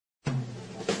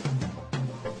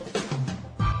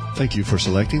Thank you for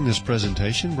selecting this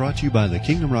presentation brought to you by the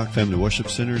Kingdom Rock Family Worship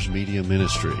Center's Media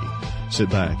Ministry. Sit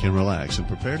back and relax and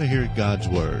prepare to hear God's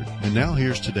Word. And now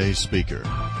here's today's speaker.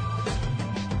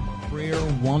 Prayer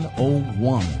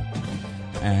 101.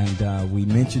 And we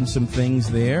mentioned some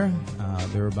things there.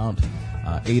 There are about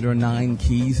 8 or 9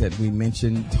 keys that we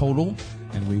mentioned total.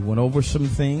 And we went over some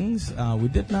things. We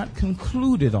did not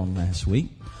conclude it on last week.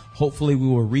 Hopefully we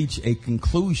will reach a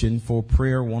conclusion for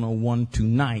Prayer 101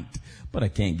 tonight. But I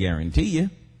can't guarantee you.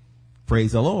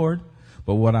 Praise the Lord.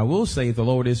 But what I will say, if the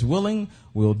Lord is willing,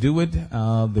 we'll do it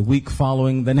the week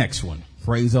following the next one.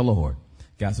 Praise the Lord.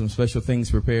 Got some special things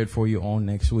prepared for you on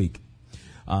next week.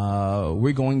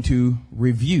 We're going to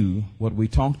review what we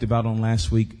talked about on last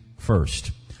week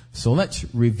first. So let's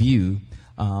review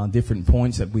different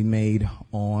points that we made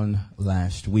on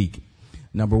last week.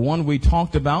 Number one, we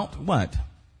talked about what?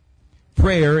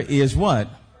 Prayer is what?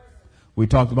 We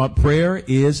talked about prayer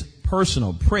is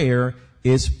personal. Prayer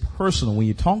is personal. When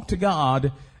you talk to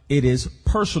God, it is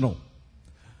personal.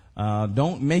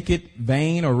 Don't make it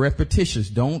vain or repetitious.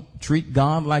 Don't treat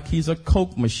God like he's a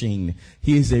Coke machine.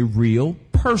 He is a real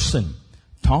person.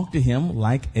 Talk to him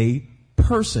like a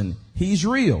person. He's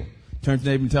real. Turn to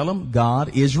the neighbor and tell him,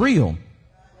 God is real.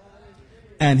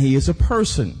 And he is a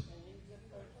person.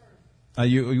 Are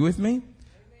you with me?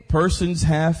 Persons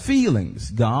have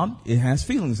feelings. God, it has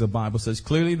feelings. The Bible says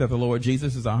clearly that the Lord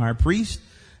Jesus is our high priest,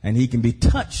 and he can be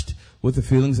touched with the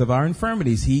feelings of our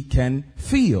infirmities. He can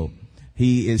feel.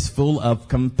 He is full of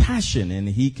compassion, and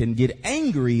he can get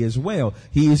angry as well.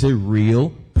 He is a real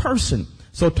person.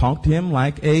 So talk to him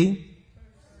like a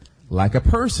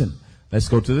person. Let's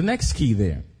go to the next key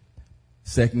there.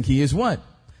 Second key is what?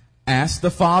 Ask the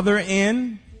Father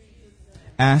in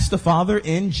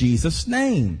Jesus'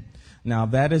 name. Now,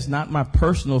 that is not my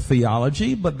personal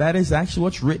theology, but that is actually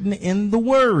what's written in the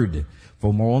Word.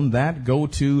 For more on that, go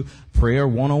to Prayer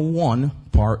 101,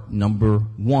 part number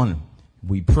 1.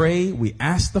 We pray, we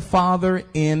ask the Father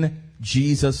in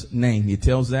Jesus' name. He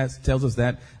tells us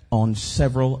that on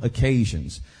several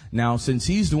occasions. Now, since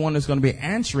he's the one that's going to be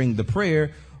answering the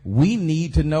prayer, we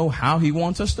need to know how he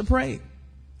wants us to pray.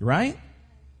 Right?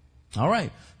 All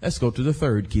right. Let's go to the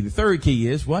third key. The third key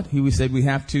is what? We said we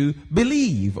have to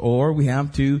believe, or we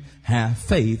have to have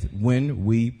faith when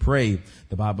we pray.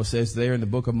 The Bible says there in the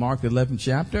book of Mark, the 11th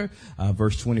chapter,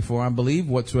 verse 24, I believe,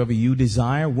 whatsoever you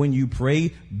desire when you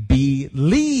pray,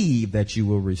 believe that you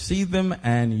will receive them,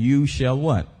 and you shall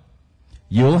what?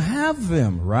 You'll have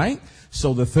them, right?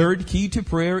 So the third key to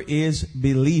prayer is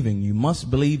believing. You must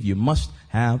believe. You must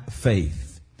have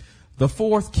faith. The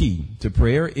fourth key to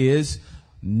prayer is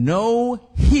know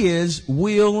his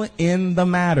will in the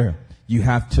matter. You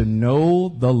have to know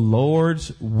the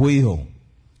Lord's will.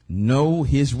 Know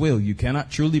his will. You cannot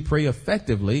truly pray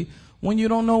effectively when you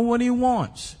don't know what he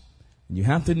wants. You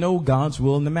have to know God's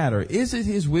will in the matter. Is it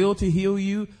his will to heal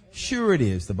you? Sure it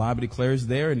is. The Bible declares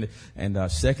there in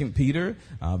 2 Peter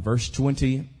verse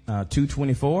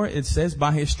 2:24, it says,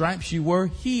 by his stripes you were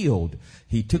healed.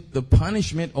 He took the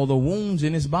punishment or the wounds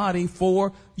in his body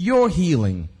for your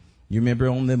healing. You remember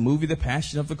on the movie, The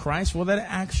Passion of the Christ? Well, that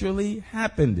actually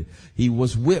happened. He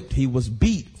was whipped. He was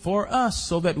beat for us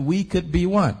so that we could be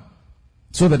what?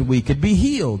 So that we could be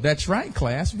healed. That's right,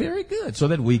 class. Very good. So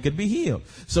that we could be healed.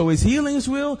 So is healing his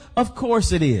will? Of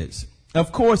course it is.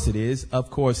 Of course it is.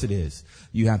 Of course it is.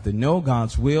 You have to know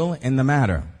God's will in the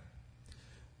matter.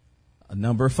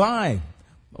 Number 5.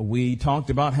 We talked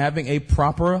about having a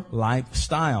proper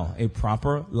lifestyle. A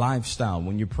proper lifestyle.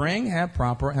 When you're praying, have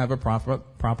a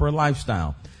proper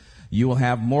lifestyle. You will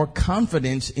have more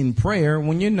confidence in prayer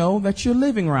when you know that you're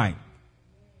living right.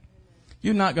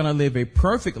 You're not going to live a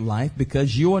perfect life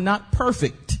because you are not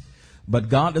perfect. But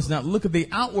God does not look at the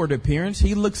outward appearance.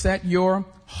 He looks at your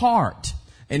heart.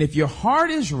 And if your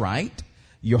heart is right,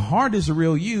 your heart is the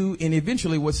real you, and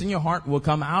eventually what's in your heart will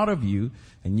come out of you,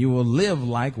 and you will live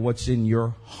like what's in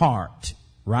your heart,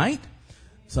 right?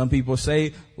 Some people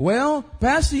say, well,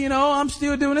 Pastor, I'm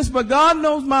still doing this, but God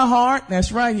knows my heart.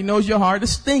 That's right. He knows your heart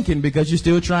is stinking because you're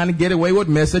still trying to get away with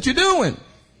mess that you're doing.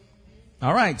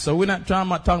 All right. So we're not talking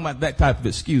about that type of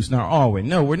excuse now, are we?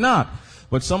 No, we're not.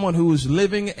 But someone who's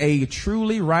living a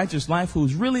truly righteous life,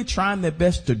 who's really trying their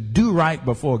best to do right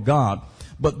before God,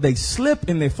 but they slip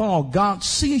and they fall, God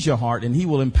sees your heart, and he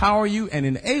will empower you and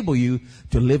enable you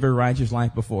to live a righteous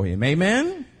life before him.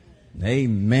 Amen?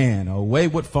 Amen. Away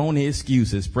with phony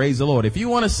excuses. Praise the Lord. If you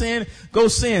want to sin, go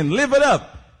sin. Live it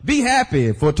up. Be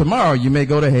happy, for tomorrow you may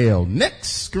go to hell. Next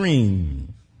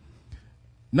screen.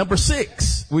 Number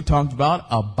 6, we talked about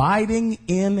abiding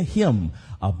in him.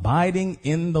 Abiding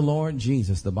in the Lord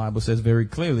Jesus. The Bible says very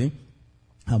clearly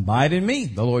Abide in me.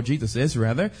 The Lord Jesus says,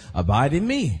 rather, abide in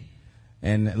me.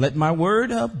 And let my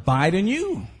word abide in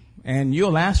you. And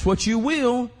you'll ask what you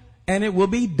will, and it will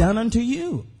be done unto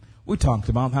you. We talked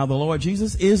about how the Lord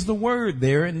Jesus is the Word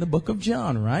there in the book of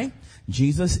John, right?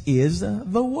 Jesus is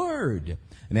the Word.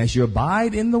 And as you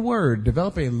abide in the Word,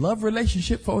 develop a love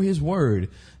relationship for His Word.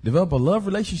 Develop a love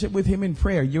relationship with Him in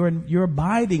prayer. You're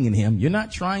abiding in Him. You're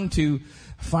not trying to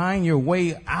find your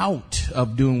way out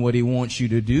of doing what He wants you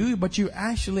to do, but you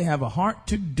actually have a heart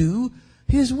to do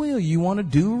His will. You want to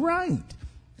do right.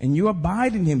 And you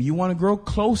abide in Him. You want to grow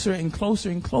closer and closer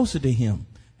and closer to Him.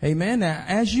 Amen. Now,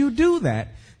 as you do that,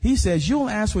 He says you'll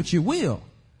ask what you will,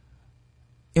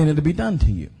 and it'll be done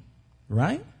to you.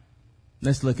 Right?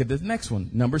 Let's look at this next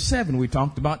one. Number 7, we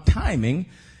talked about timing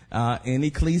in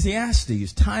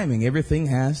Ecclesiastes. Timing. Everything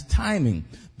has timing.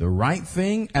 The right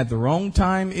thing at the wrong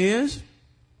time is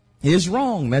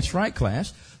wrong. That's right,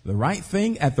 class. The right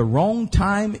thing at the wrong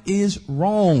time is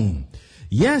wrong.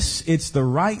 Yes, it's the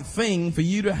right thing for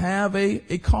you to have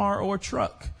a car or a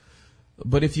truck.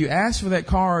 But if you ask for that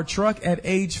car or truck at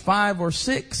age 5 or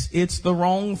 6, it's the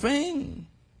wrong thing.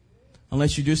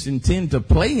 Unless you just intend to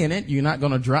play in it, you're not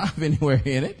going to drive anywhere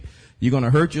in it. You're going to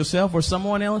hurt yourself or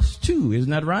someone else too.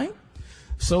 Isn't that right?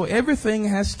 So everything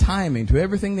has timing. To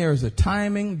everything there is a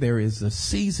timing. There is a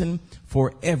season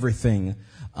for everything.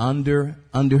 Under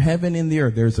heaven and the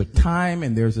earth, there's a time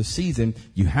and there's a season.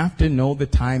 You have to know the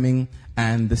timing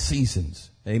and the seasons.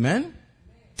 Amen?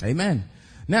 Amen.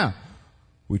 Now,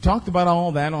 we talked about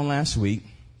all that on last week.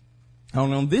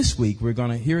 On this week, we're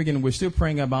going to hear again, we're still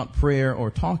praying about prayer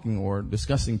or talking or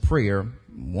discussing prayer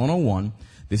 101.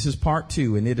 This is part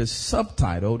 2, and it is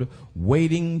subtitled,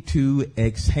 Waiting to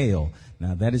Exhale.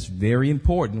 Now, that is very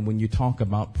important when you talk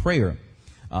about prayer,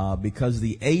 because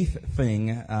the 8th thing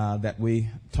that we're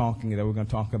going to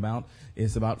talk about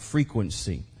is about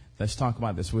frequency. Let's talk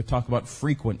about this. We'll talk about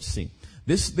frequency.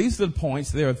 These are the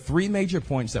points. There are 3 major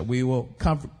points that we will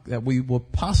cover, that we will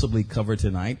possibly cover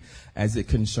tonight as it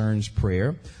concerns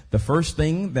prayer. The first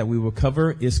thing that we will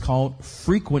cover is called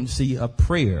frequency of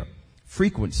prayer.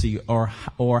 Frequency, or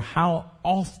how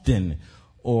often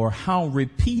or how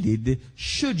repeated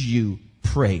should you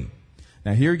pray.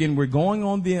 Now here again,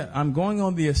 I'm going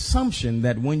on the assumption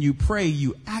that when you pray,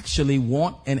 you actually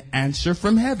want an answer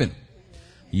from heaven.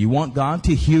 You want God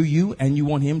to hear you and you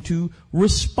want Him to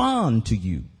respond to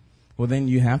you. Well, then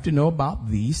you have to know about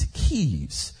these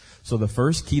keys. So the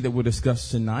first key that we'll discuss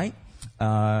tonight,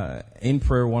 in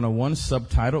Prayer 101,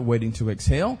 subtitled Waiting to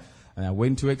Exhale.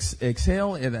 Waiting to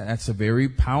exhale, that's a very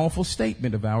powerful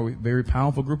statement of our very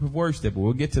powerful group of words there, but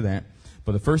we'll get to that.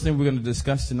 But the first thing we're going to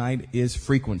discuss tonight is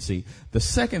frequency. The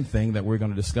second thing that we're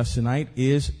going to discuss tonight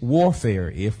is warfare,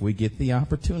 if we get the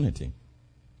opportunity.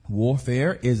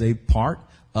 Warfare is a part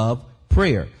of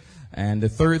prayer. And the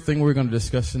third thing we're going to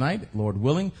discuss tonight, Lord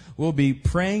willing, will be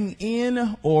praying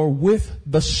in or with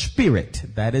the Spirit.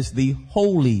 That is the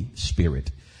Holy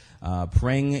Spirit.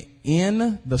 Praying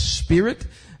in the Spirit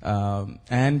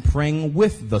and praying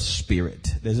with the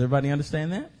Spirit. Does everybody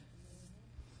understand that?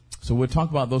 So we'll talk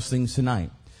about those things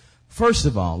tonight. First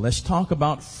of all, let's talk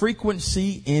about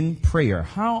frequency in prayer.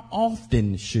 How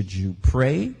often should you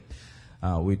pray?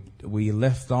 We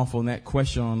left off on that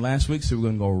question on last week, so we're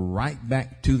going to go right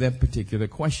back to that particular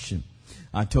question.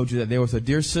 I told you that there was a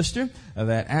dear sister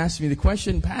that asked me the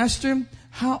question, Pastor,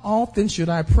 how often should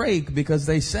I pray? Because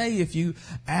they say if you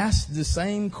ask the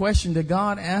same question to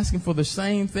God, asking for the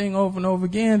same thing over and over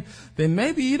again, then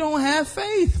maybe you don't have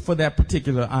faith for that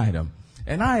particular item.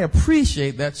 And I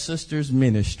appreciate that sister's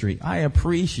ministry. I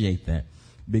appreciate that,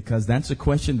 because that's a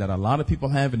question that a lot of people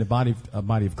have in the body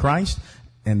of Christ.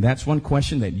 And that's one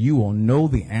question that you will know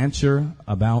the answer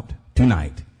about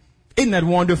tonight. Isn't that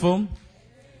wonderful?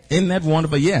 Isn't that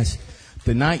wonderful? Yes.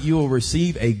 Tonight you will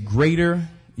receive greater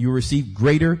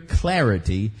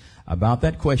clarity about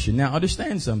that question. Now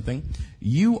understand something.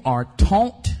 You are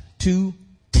taught to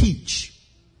teach.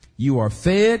 You are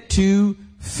fed to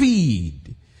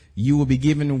feed. You will be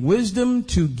given wisdom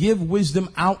to give wisdom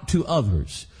out to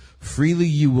others. Freely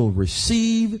you will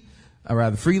receive.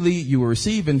 Freely you will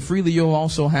receive, and freely you'll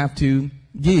also have to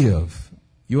give.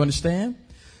 You understand?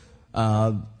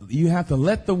 You have to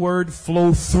let the word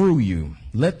flow through you.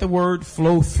 Let the word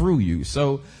flow through you.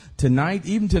 So tonight,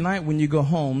 even tonight when you go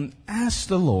home, ask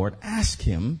the Lord, ask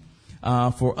Him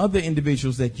for other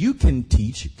individuals that you can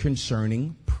teach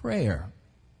concerning prayer.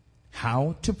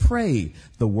 How to pray.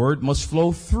 The word must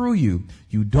flow through you.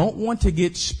 You don't want to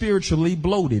get spiritually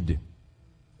bloated,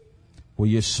 where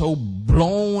you're so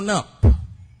blown up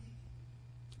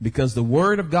because the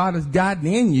word of God has gotten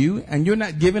in you and you're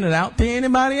not giving it out to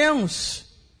anybody else.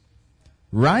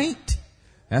 Right?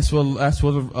 That's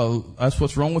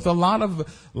what's wrong with a lot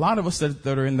of us that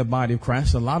are in the body of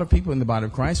Christ. A lot of people in the body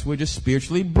of Christ, we're just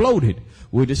spiritually bloated.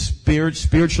 We're just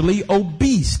spiritually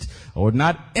obese, or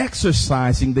not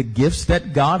exercising the gifts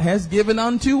that God has given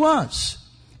unto us.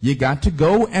 You got to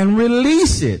go and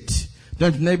release it.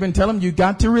 Don't your neighbor and tell him you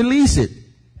got to release it.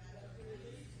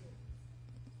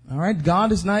 All right,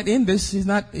 God is not in this.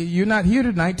 You're not here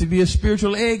tonight to be a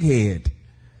spiritual egghead.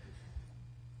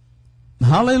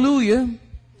 Hallelujah.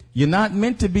 You're not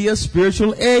meant to be a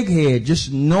spiritual egghead, just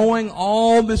knowing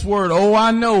all this word. Oh,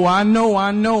 I know.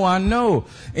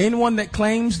 Anyone that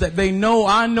claims that they know,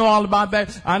 I know all about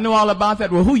that.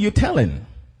 Well, who you telling?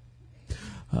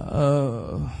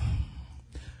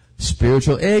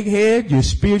 Spiritual egghead, you're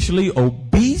spiritually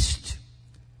obese,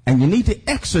 and you need to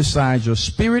exercise your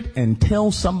spirit and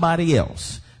tell somebody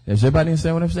else. Does everybody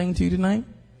understand what I'm saying to you tonight?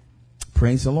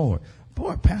 Praise the Lord.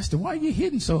 Boy, Pastor, why are you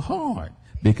hitting so hard?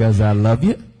 Because I love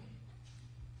you.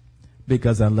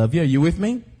 Because I love you. Are you with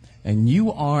me? And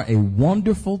you are a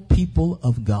wonderful people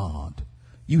of God.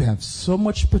 You have so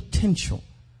much potential.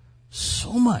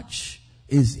 So much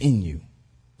is in you.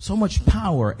 So much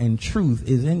power and truth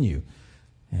is in you.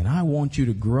 And I want you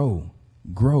to grow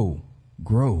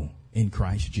in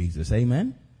Christ Jesus.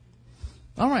 Amen?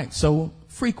 All right, so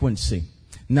frequency.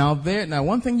 Now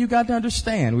one thing you got to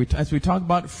understand, as we talk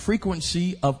about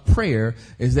frequency of prayer,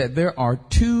 is that there are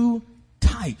two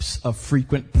types of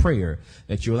frequent prayer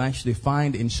that you'll actually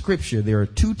find in Scripture. There are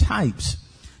two types.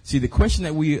 See, the question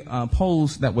that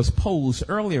was posed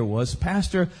earlier was,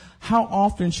 Pastor, how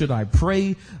often should I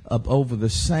pray over the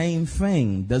same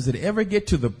thing? Does it ever get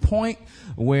to the point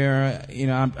where,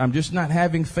 I'm just not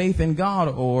having faith in God?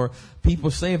 Or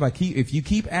people say, if you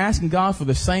keep asking God for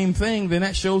the same thing, then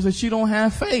that shows that you don't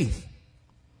have faith.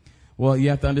 Well, you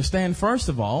have to understand, first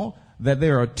of all, that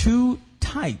there are two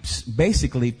types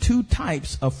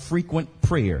of frequent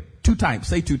prayer. Two types.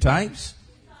 Say two types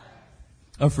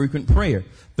of frequent prayer.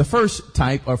 The first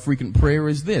type of frequent prayer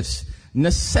is this: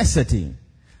 necessity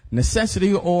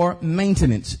or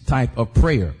maintenance type of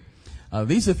prayer.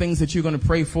 These are things that you're going to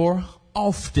pray for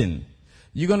often.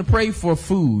 You're going to pray for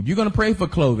food. You're going to pray for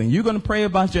clothing. You're going to pray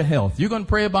about your health. You're going to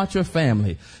pray about your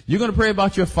family. You're going to pray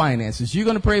about your finances. You're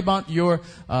going to pray about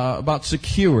about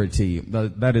security.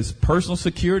 That is personal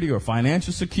security or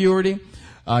financial security.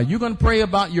 You're going to pray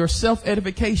about your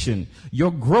self-edification,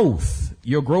 your growth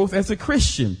as a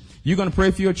Christian. You're going to pray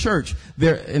for your church,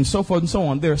 and so forth and so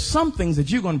on. There are some things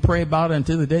that you're going to pray about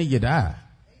until the day you die.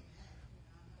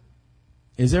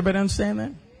 Is everybody understand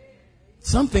that?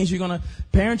 Some things you're going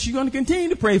to continue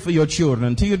to pray for your children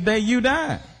until the day you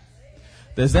die.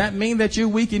 Does that mean that you're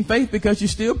weak in faith because you're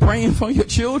still praying for your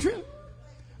children?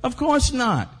 Of course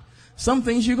not. Some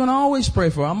things you're going to always pray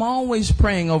for. I'm always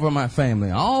praying over my family.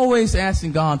 Always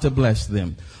asking God to bless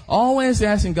them. Always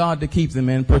asking God to keep them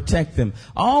and protect them.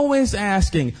 Always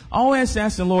asking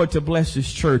Lord to bless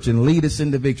His church and lead us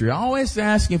into victory. Always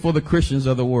asking for the Christians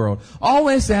of the world.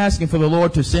 Always asking for the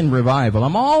Lord to send revival.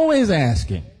 I'm always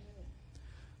asking.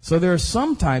 So there are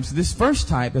some types. This first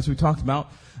type, as we talked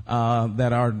about,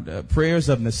 that are prayers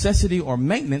of necessity or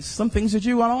maintenance, some things that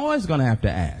you are always going to have to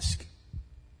ask.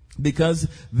 Because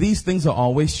these things are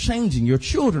always changing. Your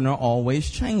children are always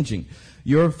changing.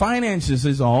 Your finances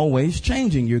is always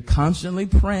changing. You're constantly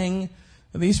praying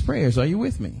these prayers. Are you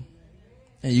with me?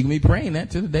 And you can be praying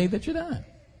that to the day that you die.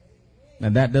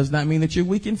 And that does not mean that you're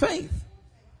weak in faith.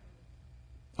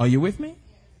 Are you with me?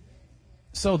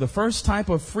 So the first type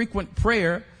of frequent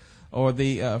prayer, or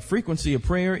the frequency of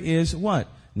prayer, is what?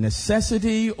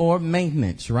 Necessity or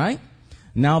maintenance, right?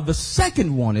 Now, the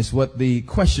second one is what the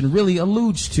question really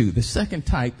alludes to. The second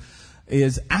type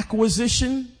is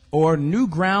acquisition or new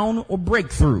ground or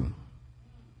breakthrough.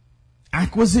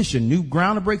 Acquisition, new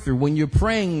ground or breakthrough. When you're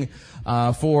praying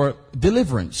for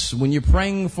deliverance, when you're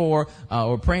praying for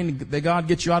or praying that God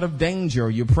gets you out of danger, or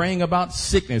you're praying about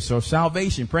sickness or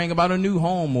salvation, praying about a new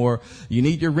home, or you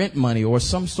need your rent money, or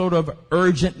some sort of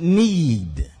urgent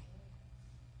need.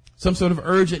 Some sort of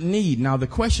urgent need. Now, the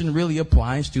question really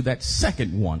applies to that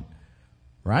second one,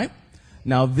 right?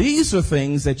 Now, these are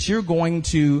things that you're going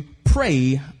to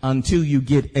pray until you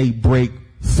get a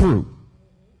breakthrough.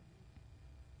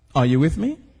 Are you with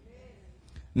me?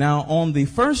 Now, on the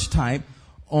first type,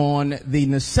 on the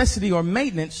necessity or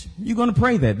maintenance, you're going to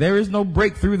pray that. There is no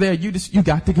breakthrough there. You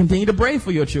got to continue to pray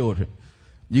for your children.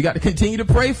 You got to continue to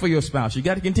pray for your spouse. You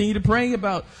got to continue to pray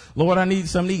about, Lord, I need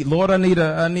something to eat. Lord, I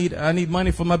need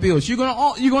money for my bills. You're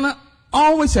gonna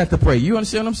always have to pray. You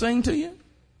understand what I'm saying to you?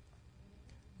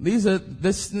 These are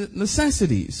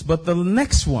necessities. But the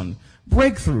next one,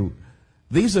 breakthrough.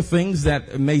 These are things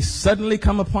that may suddenly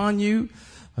come upon you.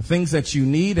 things that you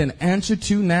need an answer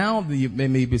to now. There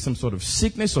may be some sort of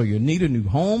sickness, or you need a new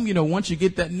home. Once you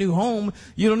get that new home,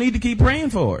 you don't need to keep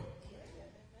praying for it.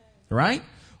 Right?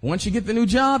 Once you get the new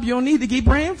job, you don't need to keep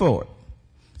praying for it.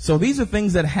 So these are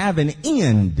things that have an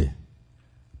end.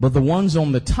 But the ones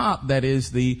on the top, that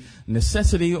is the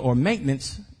necessity or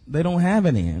maintenance, they don't have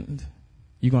an end.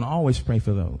 You're going to always pray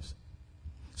for those.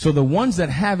 So the ones that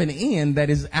have an end, that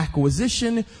is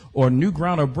acquisition or new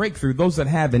ground or breakthrough, those that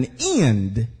have an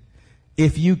end,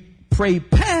 if you pray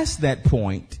past that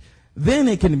point, then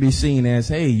it can be seen as,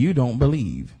 hey, you don't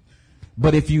believe.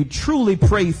 But if you truly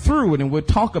pray through it, and we'll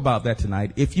talk about that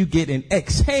tonight, if you get an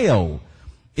exhale,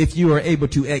 if you are able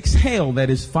to exhale, that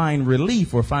is, find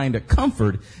relief or find a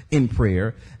comfort in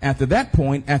prayer, after that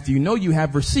point, after you know you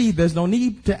have received, there's no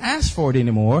need to ask for it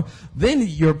anymore. Then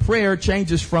your prayer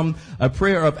changes from a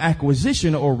prayer of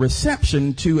acquisition or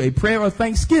reception to a prayer of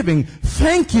thanksgiving.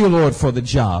 Thank you, Lord, for the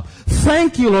job.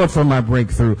 Thank you, Lord, for my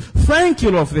breakthrough. Thank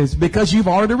you, Lord, for this, because you've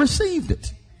already received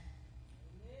it.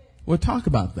 We'll talk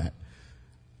about that.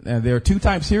 Now, there are two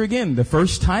types here again. The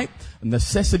first type,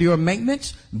 necessity or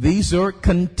maintenance. These are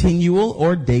continual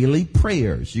or daily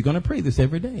prayers. You're going to pray this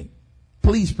every day.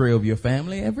 Please pray over your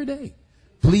family every day.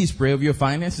 Please pray over your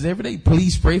finances every day.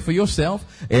 Please pray for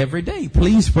yourself every day.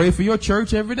 Please pray for your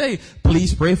church every day.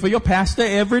 Please pray for your pastor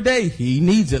every day. He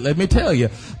needs it, let me tell you.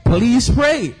 Please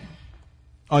pray.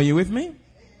 Are you with me?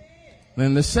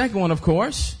 Then the second one, of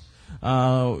course,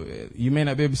 you may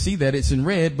not be able to see that. It's in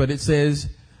red, but it says,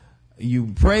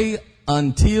 you pray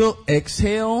until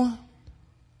exhale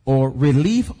or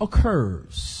relief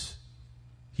occurs.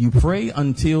 You pray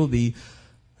until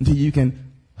you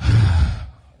can,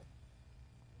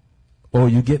 or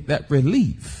you get that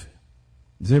relief.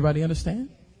 Does everybody understand?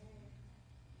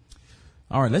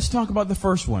 All right, let's talk about the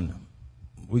first one.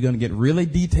 We're going to get really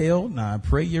detailed. Now, I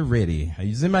pray you're ready.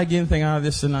 Does anybody get anything out of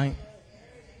this tonight?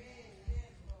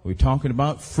 We're talking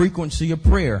about frequency of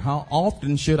prayer. How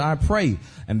often should I pray?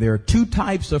 And there are two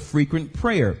types of frequent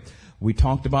prayer. We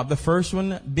talked about the first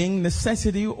one being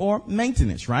necessity or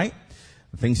maintenance, right?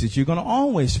 The things that you're going to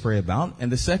always pray about.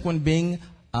 And the second one being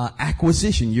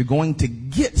acquisition. You're going to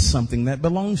get something that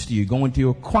belongs to you. You're going to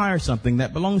acquire something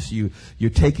that belongs to you. You're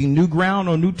taking new ground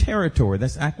or new territory.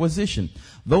 That's acquisition.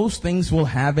 Those things will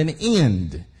have an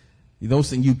end.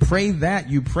 Those things, you pray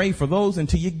for those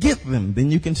until you get them. Then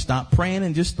you can stop praying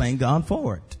and just thank God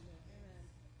for it.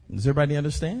 Does everybody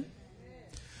understand?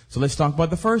 So let's talk about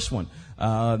the first one,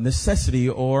 necessity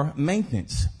or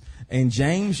maintenance. In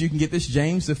James, you can get this,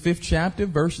 James, the 5th chapter,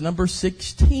 verse number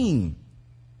 16.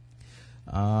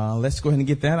 Let's go ahead and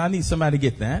get that. I need somebody to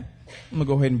get that. I'm going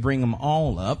to go ahead and bring them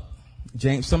all up.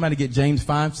 Somebody get James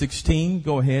 5:16.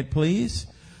 Go ahead, please.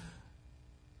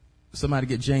 Somebody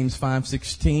get James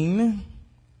 5:16.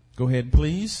 Go ahead,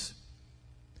 please.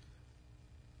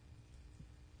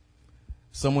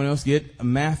 Someone else get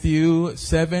Matthew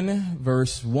 7,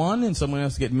 verse 1, and someone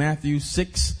else get Matthew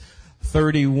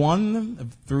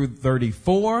 6:31 through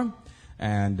 34.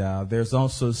 And there's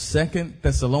also 2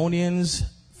 Thessalonians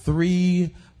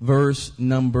 3, verse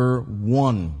number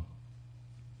 1.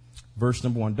 Verse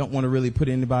number 1. Don't want to really put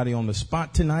anybody on the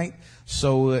spot tonight,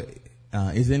 so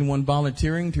is anyone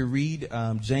volunteering to read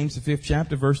James the 5th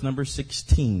chapter, verse number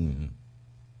 16?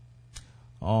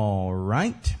 All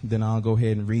right, then I'll go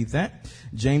ahead and read that.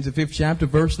 James the 5th chapter,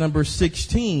 verse number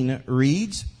 16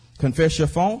 reads, confess your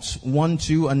faults one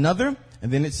to another.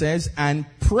 And then it says, and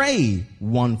pray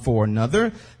one for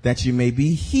another that you may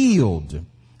be healed.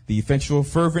 The effectual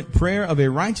fervent prayer of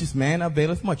a righteous man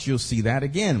availeth much. You'll see that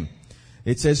again.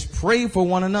 It says, pray for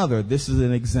one another. This is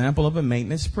an example of a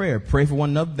maintenance prayer. Pray for one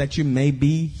another that you may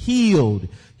be healed.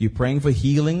 You're praying for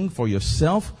healing for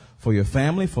yourself, for your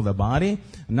family, for the body.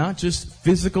 Not just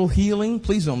physical healing.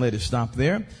 Please don't let it stop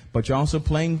there. But you're also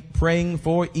praying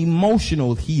for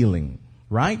emotional healing,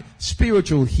 right?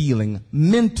 Spiritual healing,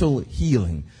 mental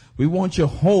healing. We want you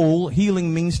whole.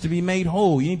 Healing means to be made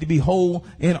whole. You need to be whole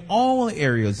in all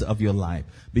areas of your life,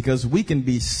 because we can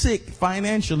be sick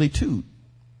financially too.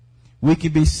 We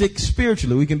can be sick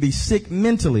spiritually. We can be sick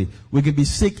mentally. We can be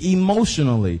sick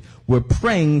emotionally. We're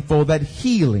praying for that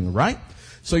healing, right?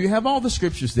 So you have all the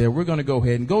scriptures there. We're going to go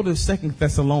ahead and go to 2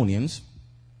 Thessalonians.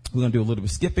 We're going to do a little bit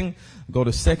of skipping. Go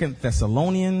to 2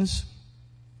 Thessalonians.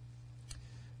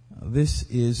 This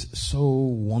is so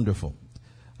wonderful.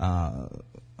 I'm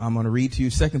going to read to you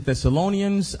 2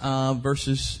 Thessalonians,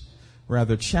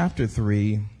 chapter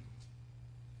 3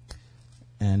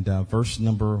 and verse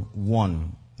number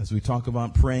 1. As we talk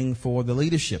about praying for the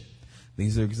leadership.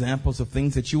 These are examples of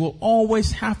things that you will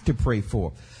always have to pray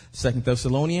for. 2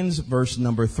 Thessalonians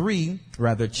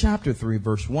chapter 3,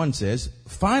 verse 1 says,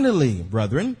 "Finally,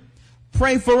 brethren,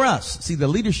 pray for us." See, the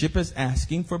leadership is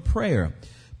asking for prayer.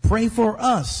 Pray for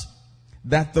us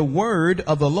that the word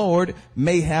of the Lord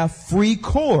may have free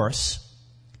course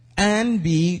and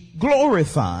be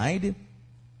glorified,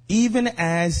 even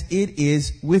as it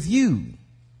is with you,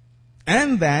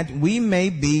 and that we may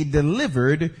be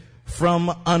delivered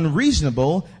from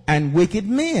unreasonable and wicked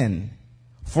men.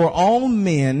 For all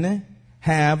men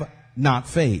have not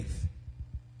faith.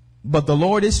 But the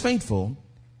Lord is faithful,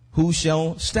 who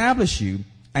shall establish you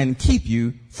and keep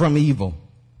you from evil.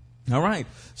 All right.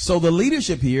 So the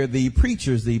leadership here, the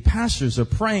preachers, the pastors are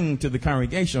praying to the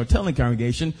congregation or telling the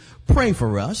congregation, pray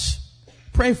for us.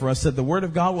 Pray for us that the word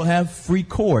of God will have free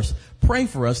course. Pray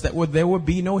for us that there will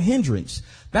be no hindrance.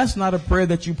 That's not a prayer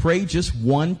that you pray just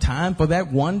one time for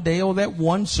that one day or that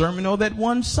one sermon or that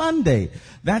one Sunday.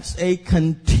 That's a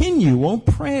continual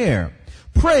prayer.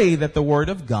 Pray that the word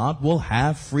of God will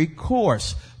have free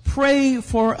course. Pray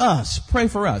for us. Pray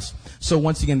for us. So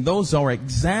once again, those are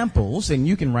examples, and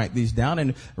you can write these down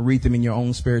and read them in your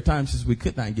own spare time, since we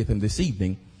could not get them this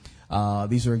evening.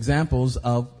 These are examples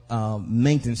of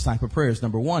maintenance type of prayers.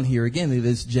 Number one, here again, it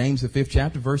is James the 5th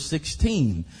chapter, verse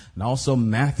 16. And also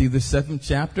Matthew the 7th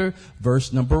chapter,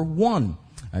 verse number 1.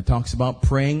 It talks about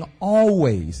praying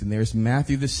always. And there's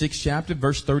Matthew the 6th chapter,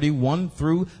 verse 31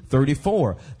 through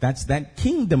 34. That's that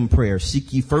kingdom prayer.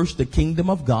 Seek ye first the kingdom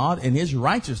of God and his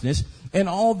righteousness, and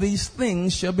all these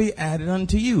things shall be added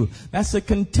unto you. That's a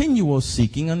continual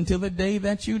seeking until the day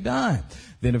that you die.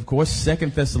 Then, of course,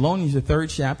 2 Thessalonians, the 3rd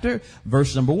chapter,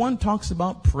 verse number 1, talks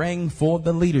about praying for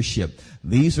the leadership.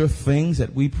 These are things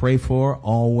that we pray for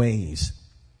always.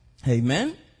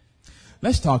 Amen?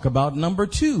 Let's talk about number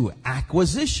 2,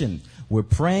 acquisition. We're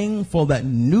praying for that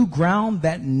new ground,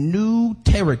 that new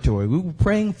territory. We're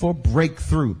praying for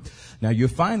breakthrough. Now, you'll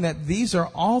find that these are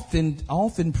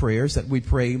often prayers that we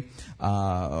pray,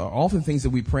 often things that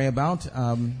we pray about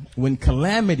when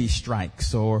calamity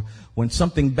strikes, or when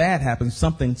something bad happens,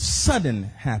 something sudden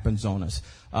happens on us.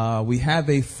 We have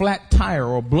a flat tire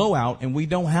or blowout and we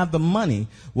don't have the money.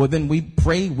 Well, then we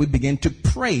begin to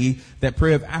pray that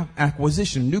prayer of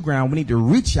acquisition, new ground. We need to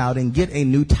reach out and get a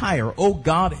new tire. Oh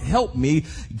God, help me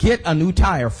get a new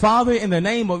tire. Father, in the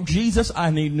name of Jesus, I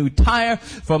need a new tire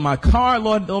for my car.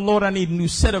 Lord, oh Lord, I need a new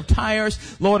set of tires.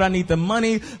 Lord, I need the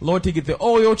money, Lord, to get the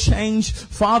oil changed.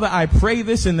 Father, I pray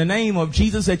this in the name of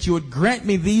Jesus, that you would grant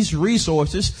me these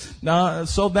resources,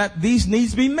 so that these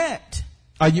needs be met.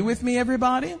 Are you with me,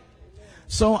 everybody?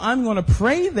 So I'm going to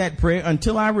pray that prayer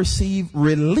until I receive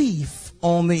relief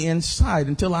on the inside,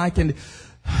 until I can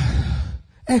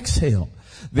exhale.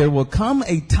 There will come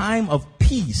a time of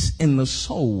peace in the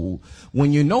soul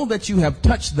when you know that you have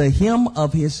touched the hem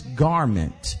of his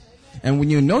garment. And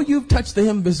when you know you've touched the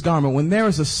hem of his garment, when there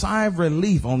is a sigh of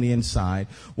relief on the inside,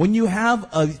 when you have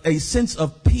a sense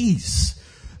of peace,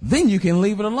 then you can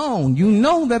leave it alone. You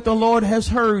know that the Lord has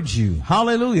heard you.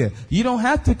 Hallelujah. You don't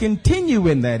have to continue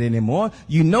in that anymore.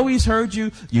 You know he's heard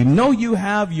you. You know you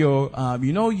have you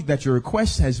know that your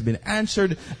request has been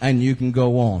answered, and you can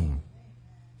go on.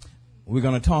 We're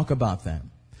going to talk about that.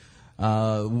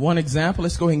 One example,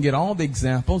 let's go ahead and get all the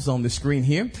examples on the screen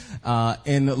here.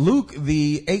 In Luke,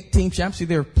 the 18th chapter, see,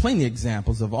 there are plenty of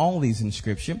examples of all these in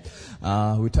Scripture.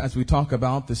 As we talk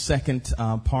about the second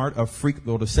part of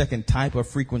the second type of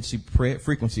frequency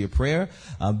of prayer,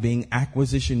 being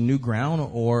acquisition, new ground,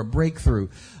 or breakthrough.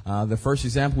 The first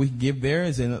example we can give there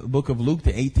is in the book of Luke,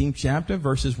 the 18th chapter,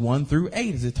 verses 1 through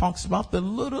 8, as it talks about the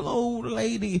little old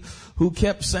lady who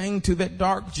kept saying to that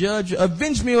dark judge,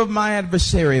 "Avenge me of my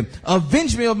adversary.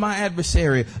 Avenge me of my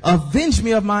adversary. Avenge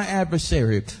me of my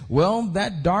adversary." Well,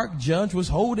 that dark judge was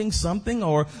holding something,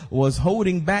 or was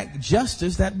holding back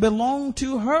justice that belonged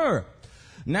to her.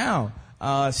 Now,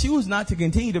 she was not to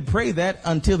continue to pray that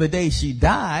until the day she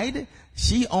died.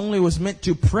 She only was meant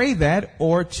to pray that,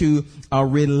 or to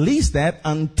release that,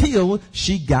 until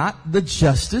she got the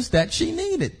justice that she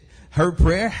needed. Her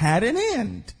prayer had an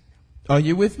end. Are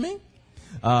you with me?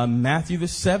 Matthew the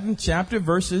 7th chapter,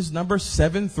 verses number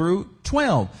 7 through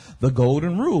 12. The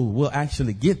golden rule. We'll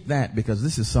actually get that, because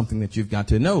this is something that you've got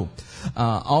to know.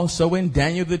 Also in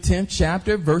Daniel the 10th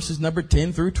chapter, verses number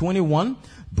 10 through 21.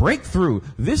 Breakthrough.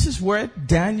 This is where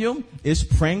Daniel is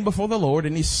praying before the Lord,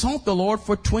 and he sought the Lord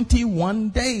for 21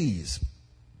 days.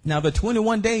 Now, the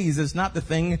 21 days is not the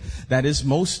thing that is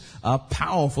most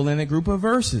powerful in a group of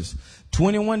verses.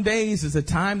 21 days is the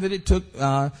time that it took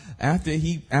after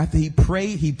he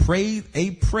prayed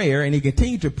a prayer, and he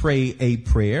continued to pray a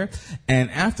prayer. And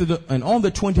on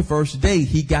the 21st day,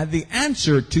 he got the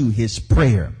answer to his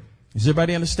prayer. Does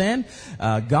everybody understand?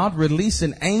 God released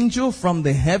an angel from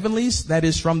the heavenlies, that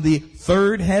is from the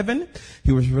third heaven.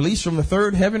 He was released from the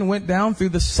third heaven, went down through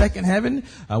the second heaven,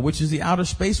 which is the outer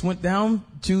space, went down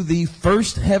to the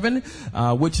first heaven,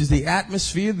 which is the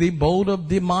atmosphere, the abode of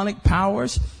demonic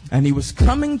powers. And he was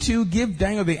coming to give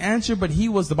Daniel the answer, but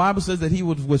the Bible says that he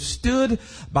was withstood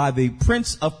by the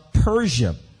prince of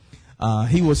Persia.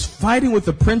 He was fighting with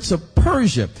the prince of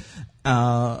Persia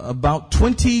about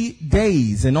 20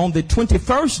 days. And on the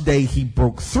 21st day, he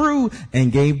broke through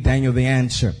and gave Daniel the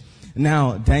answer.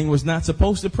 Now, Daniel was not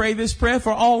supposed to pray this prayer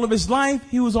for all of his life.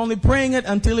 He was only praying it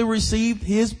until he received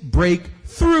his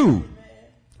breakthrough.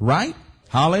 Right?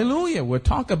 Hallelujah. We'll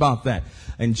talk about that.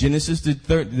 In Genesis, the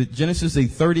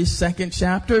 32nd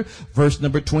chapter, verse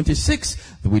number 26,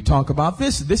 we talk about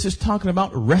this. This is talking about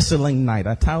wrestling night.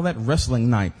 I title that wrestling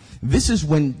night. This is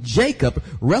when Jacob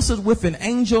wrestled with an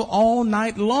angel all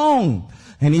night long.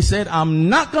 And he said, I'm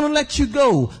not going to let you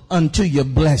go until you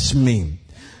bless me.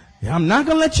 I'm not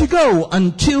going to let you go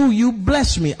until you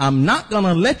bless me. I'm not going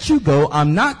to let you go.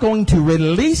 I'm not going to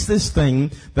release this thing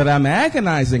that I'm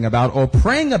agonizing about or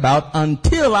praying about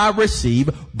until I receive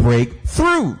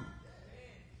breakthrough.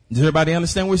 Does everybody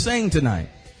understand what we're saying tonight?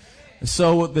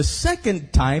 So the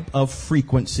second type of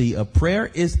frequency of prayer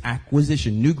is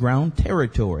acquisition, new ground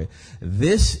territory.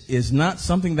 This is not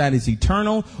something that is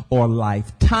eternal or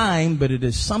lifetime, but it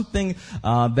is something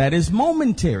that is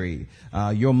momentary.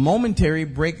 Your momentary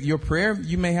your prayer,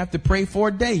 you may have to pray for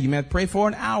a day. You may have to pray for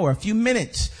an hour, a few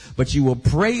minutes, but you will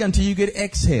pray until you get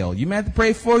exhale. You may have to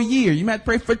pray for a year. You may have to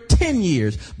pray for 10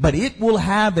 years, but it will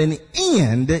have an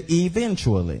end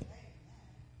eventually.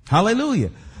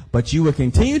 Hallelujah. But you will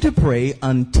continue to pray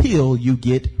until you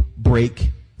get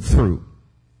breakthrough.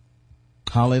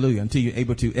 Hallelujah. Until you're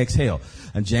able to exhale.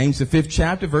 And James, the 5th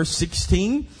chapter, verse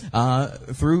 16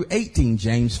 through 18.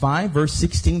 James 5, verse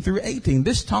 16 through 18.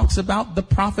 This talks about the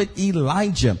prophet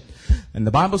Elijah. And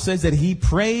the Bible says that he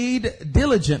prayed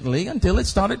diligently until it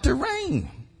started to rain.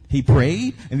 He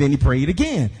prayed, and then he prayed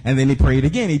again, and then he prayed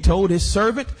again. He told his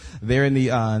servant there in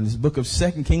this book of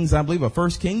 2 Kings, I believe, or 1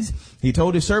 Kings, he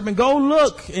told his servant, go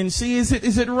look and see, is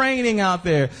it raining out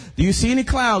there? Do you see any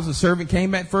clouds? The servant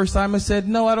came back first time and said,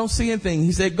 no, I don't see anything.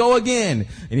 He said, go again.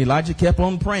 And Elijah kept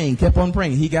on praying.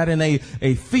 He got in a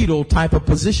fetal type of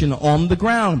position on the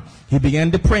ground. He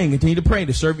began to pray and continued to pray.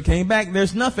 The servant came back.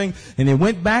 There's nothing. And he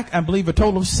went back, I believe, a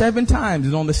total of 7 times.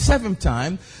 And on the 7th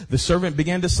time, the servant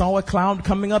began to saw a cloud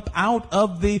coming up out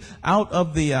of the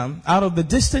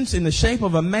distance in the shape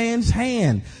of a man's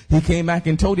hand. He came back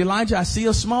and told Elijah, I see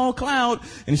a small cloud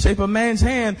in the shape of a man's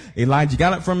hand. Elijah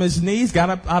got up from his knees, got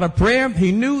up out of prayer.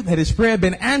 He knew that his prayer had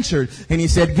been answered. And he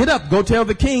said, get up, go tell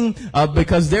the king,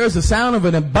 because there's a sound of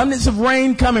an abundance of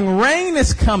rain coming. Rain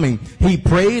is coming. He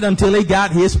prayed until he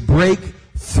got his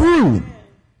breakthrough.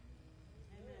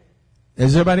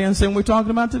 Does everybody understand what we're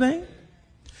talking about today?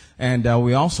 And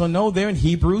we also know there in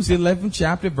Hebrews 11th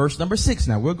chapter, verse number 6.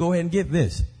 Now we'll go ahead and get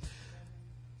this.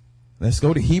 Let's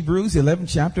go to Hebrews 11th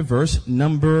chapter, verse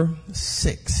number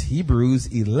 6. Hebrews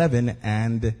 11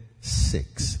 and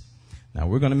 6. Now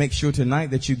we're going to make sure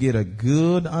tonight that you get a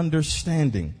good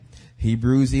understanding.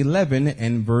 Hebrews 11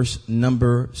 and verse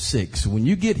number 6. When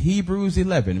you get Hebrews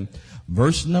 11,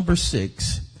 verse number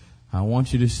 6, I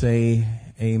want you to say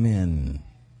amen.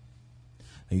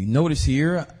 You notice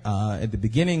here at the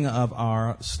beginning of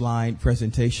our slide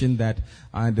presentation that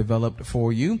I developed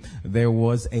for you, there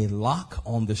was a lock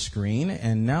on the screen,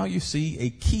 and now you see a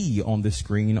key on the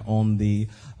screen on the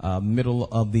middle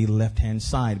of the left-hand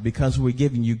side, because we're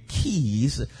giving you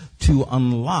keys to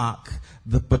unlock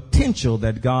the potential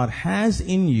that God has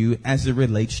in you as it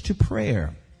relates to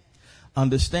prayer.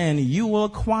 Understand, you will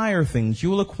acquire things.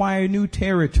 You will acquire new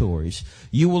territories.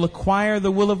 You will acquire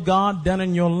the will of God done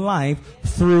in your life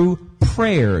through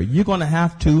prayer. You're going to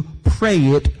have to pray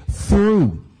it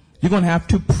through. You're going to have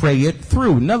to pray it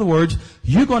through. In other words,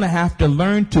 you're going to have to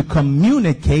learn to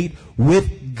communicate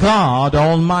with God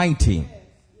Almighty.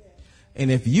 And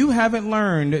if you haven't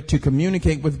learned to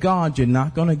communicate with God, you're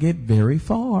not going to get very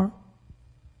far.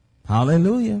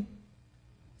 Hallelujah.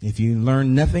 If you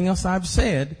learn nothing else I've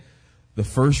said, the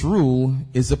first rule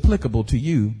is applicable to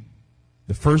you.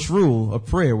 The first rule of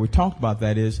prayer, we talked about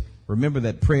that, is remember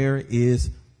that prayer is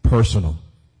personal.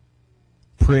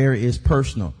 Prayer is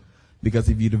personal. Because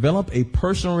if you develop a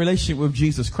personal relationship with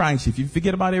Jesus Christ, if you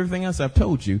forget about everything else I've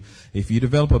told you, if you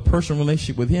develop a personal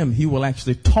relationship with Him, He will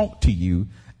actually talk to you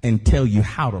and tell you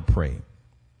how to pray.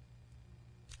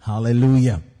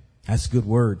 Hallelujah. That's a good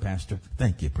word, Pastor.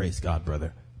 Thank you. Praise God,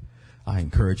 brother. I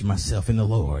encourage myself in the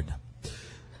Lord.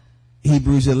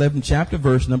 Hebrews 11 chapter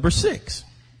verse number 6.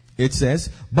 It says,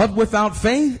 but without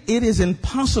faith it is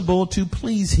impossible to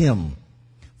please him.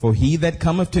 For he that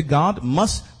cometh to God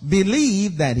must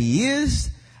believe that he is,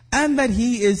 and that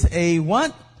he is a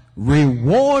what?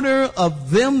 Rewarder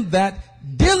of them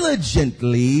that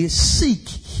diligently seek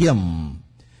him.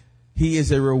 He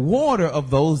is a rewarder of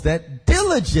those that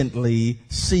diligently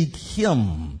seek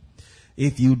him.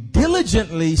 If you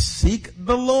diligently seek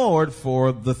the Lord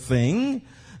for the thing,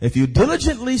 if you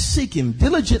diligently seek him,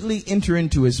 diligently enter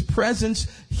into his presence,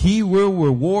 he will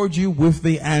reward you with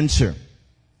the answer.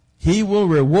 He will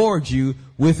reward you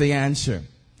with the answer.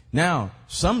 Now,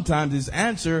 sometimes his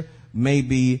answer may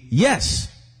be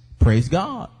yes. Praise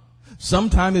God.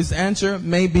 Sometimes his answer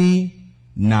may be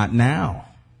not now.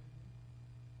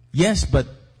 Yes, but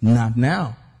not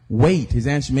now. Wait. His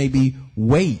answer may be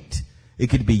wait.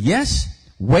 It could be yes,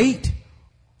 wait,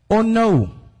 or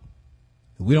no.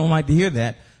 We don't like to hear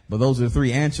that, but those are the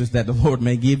three answers that the Lord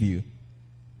may give you.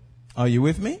 Are you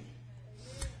with me?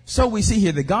 So we see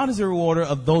here that God is a rewarder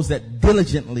of those that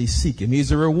diligently seek him.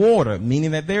 He's a rewarder,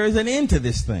 meaning that there is an end to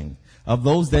this thing, of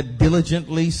those that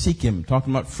diligently seek him.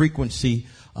 Talking about frequency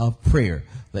of prayer.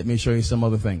 Let me show you some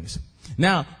other things.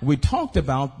 Now, we talked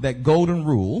about that golden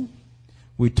rule.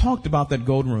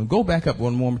 Go back up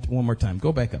one more time.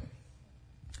 Go back up.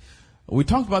 We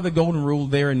talked about the golden rule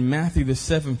there in Matthew, the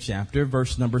 7th chapter,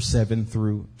 verse number 7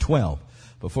 through 12.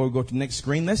 Before we go to the next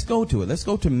screen, let's go to it. Let's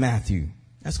go to Matthew.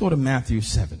 Let's go to Matthew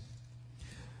 7.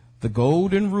 The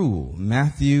golden rule,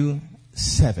 Matthew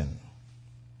 7.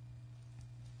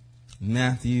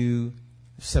 Matthew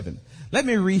 7. Let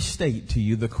me restate to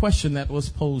you the question that was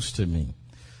posed to me.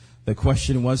 The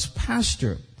question was,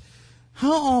 Pastor,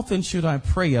 how often should I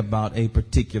pray about a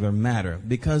particular matter?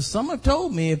 Because some have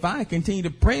told me if I continue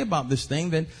to pray about this thing,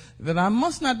 that I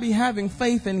must not be having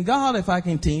faith in God if I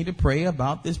continue to pray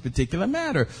about this particular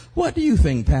matter. What do you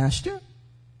think, Pastor?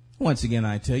 Once again,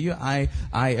 I tell you, I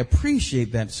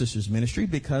appreciate that sister's ministry,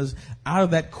 because out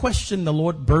of that question, the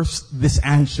Lord bursts this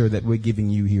answer that we're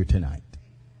giving you here tonight.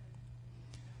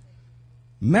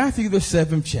 Matthew, the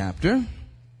 7th chapter.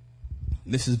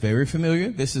 This is very familiar.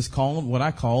 This is called what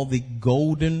I call the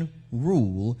golden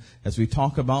rule as we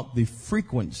talk about the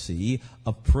frequency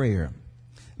of prayer.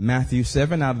 Matthew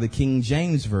 7 out of the King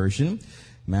James Version.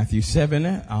 Matthew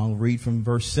 7, I'll read from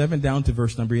verse 7 down to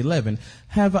verse number 11.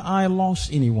 Have I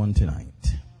lost anyone tonight?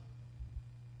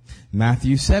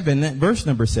 Matthew 7, verse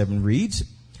number 7 reads,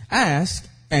 ask,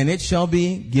 and it shall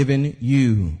be given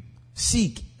you.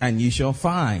 Seek, and ye shall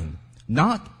find.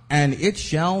 Knock, and it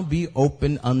shall be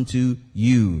opened unto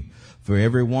you. For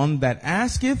everyone that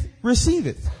asketh,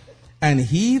 receiveth. And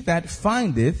he that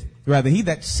seeketh,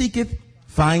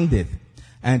 findeth.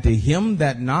 And to him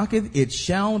that knocketh, it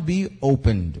shall be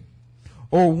opened.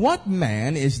 Or what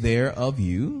man is there of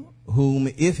you, whom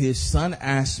if his son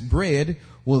asks bread,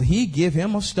 will he give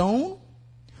him a stone?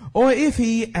 Or if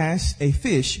he asks a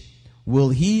fish, will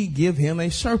he give him a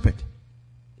serpent?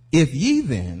 If ye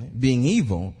then, being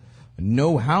evil,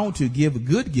 know how to give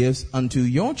good gifts unto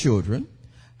your children,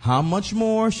 how much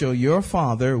more shall your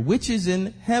Father which is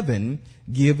in heaven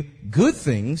give good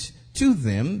things to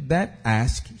them that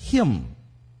ask him?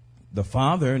 The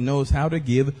Father knows how to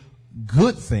give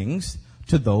good things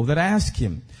to those that ask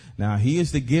him. Now, he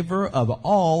is the giver of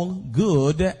all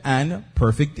good and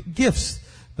perfect gifts,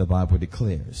 the Bible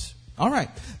declares. All right,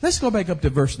 let's go back up to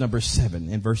verse number 7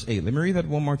 and verse 8. Let me read that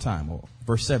one more time.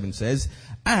 Verse 7 says,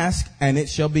 ask, and it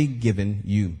shall be given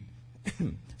you.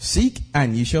 Seek,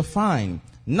 and ye shall find.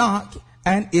 Knock,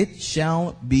 and it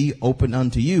shall be opened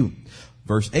unto you.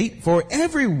 Verse 8, for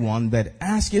everyone that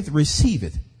asketh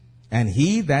receiveth, and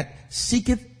he that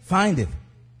seeketh findeth,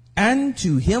 and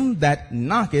to him that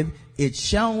knocketh it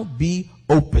shall be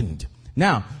opened.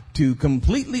 Now, to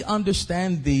completely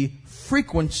understand the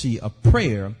frequency of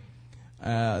prayer,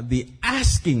 the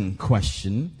asking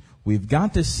question, we've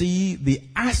got to see the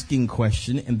asking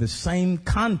question in the same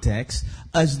context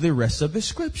as the rest of the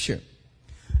scripture.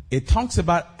 It talks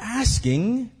about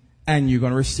asking and you're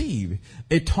going to receive.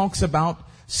 It talks about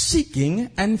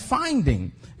seeking and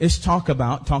finding. It talks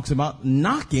about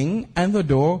knocking and the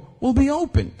door will be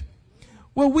opened.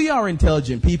 Well, we are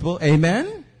intelligent people.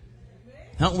 Amen?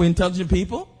 Aren't we intelligent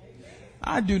people?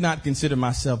 I do not consider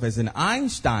myself as an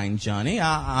Einstein, Johnny.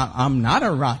 I'm not a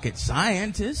rocket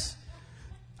scientist.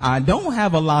 I don't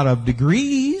have a lot of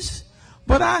degrees,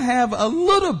 but I have a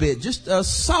little bit, just a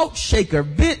salt shaker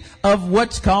bit of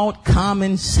what's called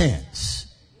common sense.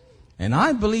 And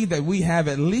I believe that we have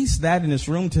at least that in this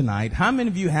room tonight. How many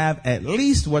of you have at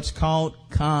least what's called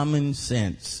common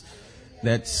sense?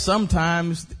 That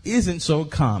sometimes isn't so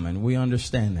common. We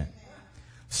understand that.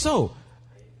 So,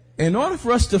 in order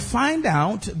for us to find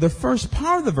out the first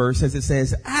part of the verse, as it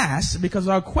says, ask, because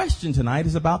our question tonight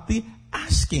is about the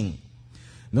asking.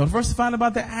 In order for us to find out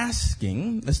about the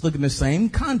asking, let's look in the same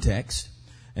context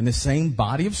and the same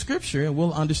body of Scripture, and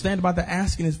we'll understand about the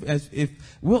asking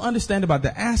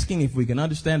if we can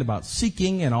understand about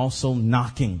seeking and also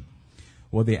knocking.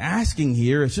 Well, the asking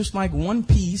here is just like one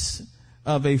piece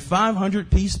of a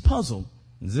 500-piece puzzle.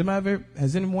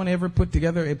 Has anyone ever put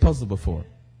together a puzzle before?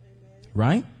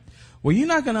 Right? Well, you're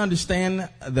not going to understand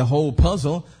the whole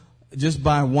puzzle just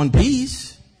by one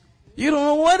piece. You don't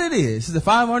know what it is. It's a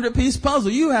 500-piece puzzle.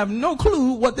 You have no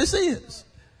clue what this is.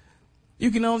 You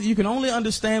can only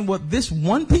understand what this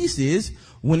one piece is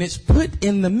when it's put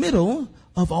in the middle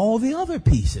of all the other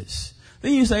pieces.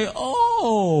 Then you say,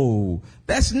 oh,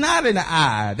 that's not an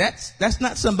eye. That's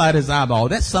not somebody's eyeball.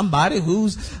 That's somebody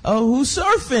who's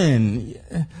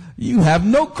surfing. You have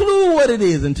no clue what it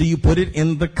is until you put it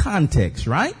in the context,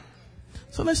 right?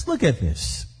 So let's look at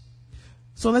this.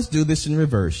 So let's do this in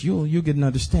reverse. You'll get an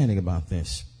understanding about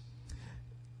this.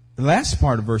 The last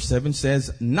part of verse 7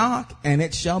 says, knock and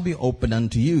it shall be opened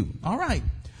unto you. All right.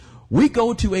 We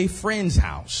go to a friend's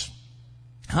house.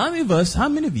 How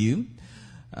many of you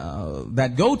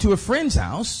that go to a friend's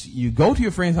house, you go to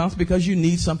your friend's house because you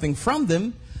need something from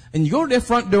them, and you go to their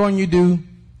front door and you do,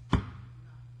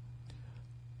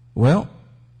 well,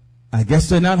 I guess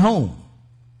they're not home,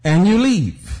 and you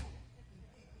leave.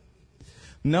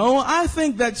 No, I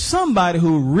think that somebody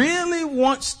who really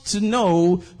wants to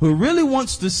know, who really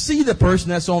wants to see the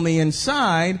person that's on the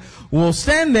inside will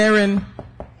stand there and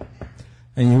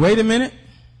you wait a minute.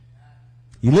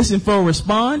 You listen for a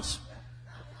response.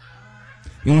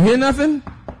 You don't hear nothing.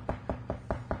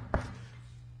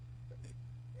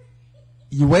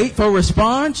 You wait for a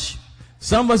response.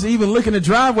 Some of us even look in the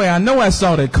driveway. I know I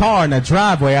saw the car in the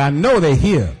driveway. I know they're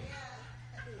here.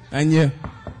 And you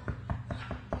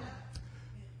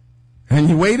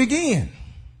wait again.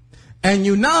 And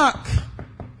you knock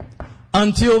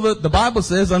until the Bible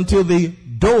says until the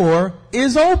door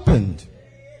is opened.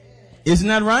 Isn't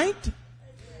that right?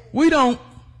 We don't.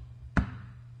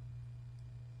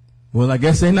 Well, I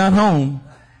guess they're not home.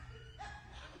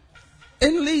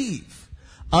 And leave.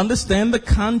 Understand the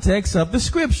context of the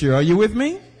Scripture. Are you with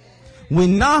me? We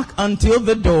knock until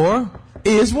the door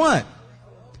is what?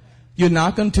 You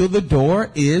knock until the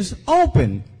door is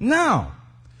open. Now,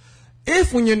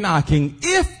 if when you're knocking,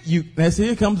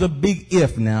 here comes a big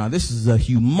if now. This is a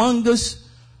humongous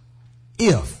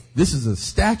if. This is a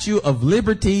Statue of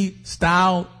Liberty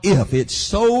style if. It's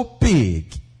so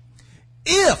big.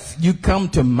 If you come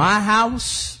to my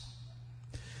house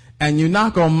and you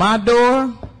knock on my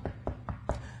door,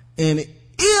 and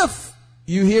if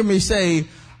you hear me say,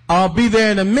 I'll be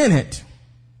there in a minute,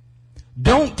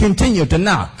 don't continue to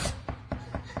knock.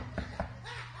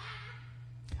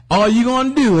 All you're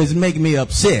going to do is make me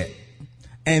upset.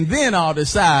 And then I'll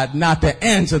decide not to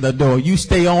answer the door. You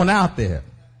stay on out there.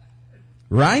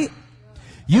 Right?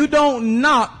 You don't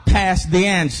knock past the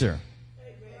answer.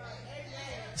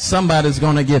 Somebody's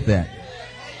going to get that.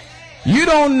 You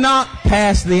don't knock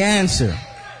past the answer.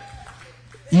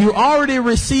 You already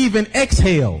receive an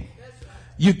exhale.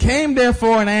 You came there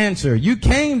for an answer. You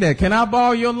came there. Can I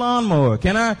borrow your lawnmower?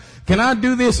 Can I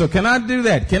do this or can I do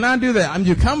that? Can I do that?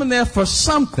 You're coming there for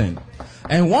something.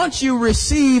 And once you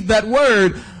receive that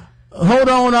word, hold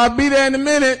on, I'll be there in a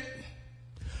minute.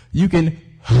 You can,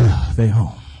 they're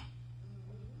home.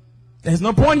 There's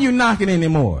no point in you knocking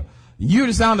anymore. You're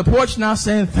just on the porch now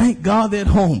saying, thank God they're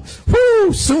home.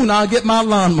 Whoo, soon I'll get my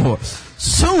lawnmower.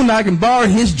 Soon I can borrow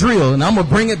his drill and I'm going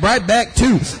to bring it right back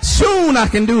too. Soon I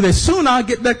can do this. Soon I'll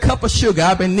get that cup of sugar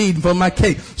I've been needing for my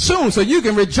cake. Soon, so you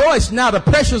can rejoice now. The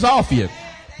pressure's off you.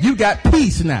 You got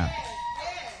peace now.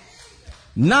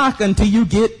 Knock until you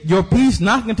get your peace.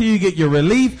 Knock until you get your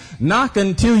relief. Knock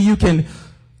until you can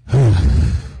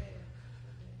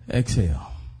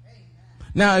exhale.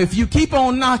 Now, if you keep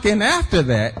on knocking after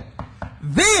that,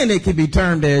 then it can be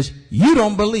termed as you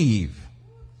don't believe.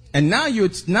 And now your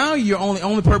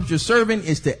only purpose you're serving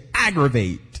is to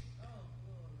aggravate.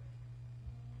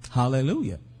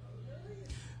 Hallelujah.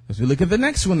 As we look at the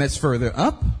next one that's further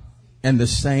up in the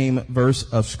same verse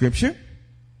of Scripture.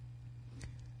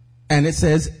 And it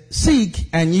says, seek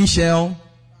and ye shall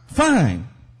find.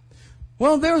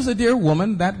 Well, there was a dear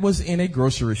woman that was in a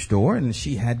grocery store, and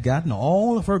she had gotten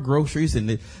all of her groceries and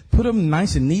they put them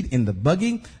nice and neat in the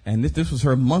buggy. And this was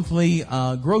her monthly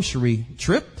grocery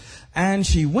trip. And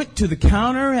she went to the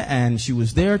counter and she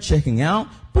was there checking out.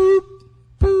 Boop,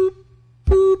 boop,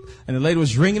 boop. And the lady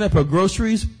was ringing up her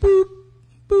groceries. Boop,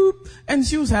 boop. And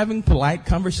she was having polite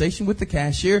conversation with the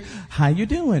cashier. How you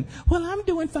doing? Well, I'm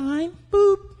doing fine.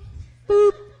 Boop,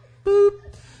 boop, boop.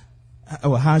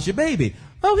 Well, how's your baby?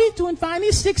 Oh, he's doing fine.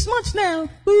 He's 6 months now.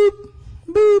 Boop,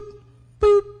 boop,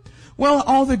 boop. Well,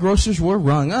 all the groceries were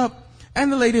rung up. And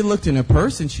the lady looked in her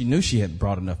purse, and she knew she had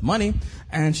brought enough money.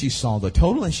 And she saw the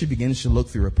total, and she begins to look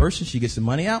through her purse, and she gets the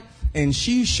money out, and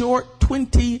she's short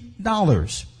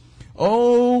 $20.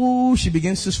 Oh, she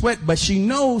begins to sweat, but she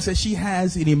knows that she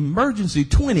has an emergency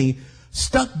 20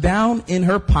 stuck down in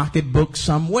her pocketbook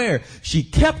somewhere. She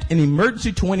kept an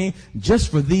emergency 20 just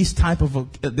for this type of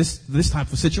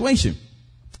situation.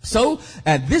 So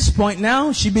at this point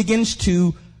now, she begins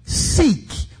to seek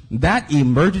that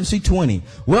emergency 20.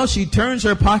 Well, she turns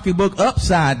her pocketbook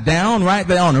upside down right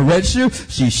there on the register.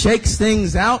 She shakes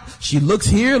things out. She looks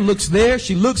here, looks there.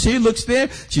 She looks here, looks there.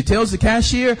 She tells the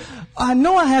cashier, I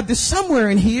know I have this somewhere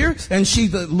in here. And she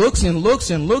looks and looks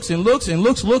and looks and looks and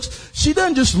looks. She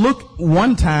doesn't just look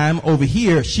one time over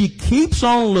here. She keeps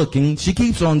on looking. She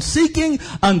keeps on seeking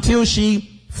until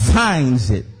she finds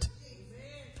it.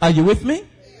 Are you with me?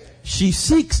 She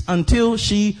seeks until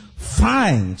she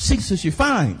finds. Seeks till she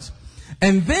finds.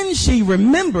 And then she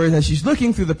remembers as she's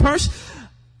looking through the purse,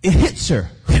 it hits her.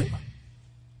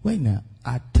 Wait now,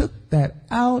 I took that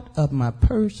out of my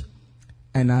purse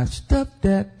and I stuffed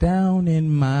that down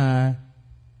in my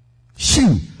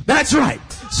shoe. That's right.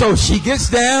 So she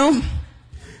gets down.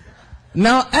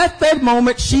 Now at that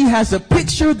moment, she has a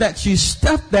picture that she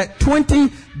stuffed that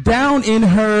 20 down in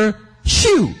her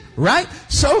shoe, right?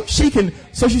 So she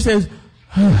says,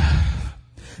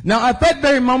 now, at that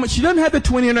very moment, she doesn't have the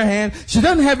 20 in her hand. She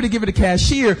doesn't have it to give it to the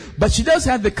cashier, but she does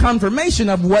have the confirmation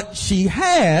of what she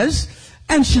has.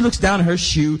 And she looks down at her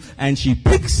shoe and she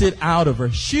picks it out of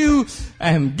her shoe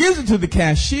and gives it to the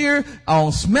cashier,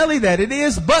 all smelly that it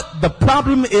is, but the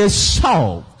problem is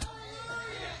solved.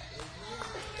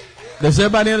 Does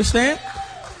everybody understand?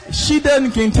 She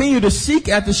doesn't continue to seek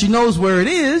after she knows where it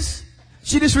is.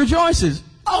 She just rejoices.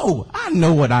 Oh, I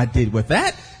know what I did with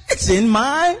that. It's in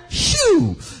my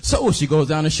shoe. So she goes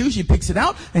down the shoe, she picks it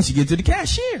out, and she gives it to the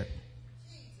cashier.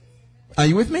 Are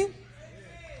you with me?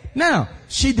 Now,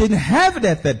 she didn't have it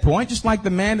at that point, just like the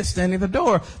man that's standing at the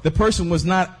door. The person was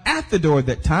not at the door at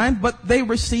that time, but they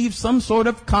received some sort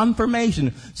of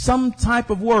confirmation, some type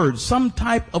of word, some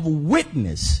type of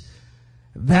witness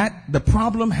that the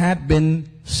problem had been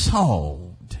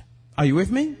solved. Are you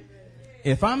with me?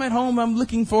 If I'm at home, I'm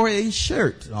looking for a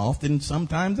shirt.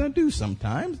 Sometimes I do.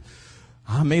 Sometimes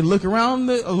I may look around,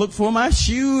 look for my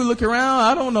shoe, look around.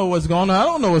 I don't know what's going on. I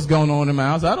don't know what's going on in my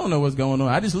house. I don't know what's going on.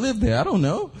 I just live there. I don't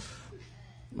know.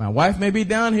 My wife may be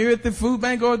down here at the food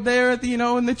bank or there at the,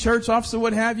 in the church office or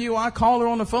what have you. I call her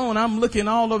on the phone. I'm looking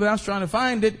all over. I was trying to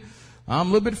find it. I'm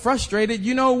a little bit frustrated.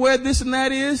 You know where this and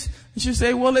that is? And she'll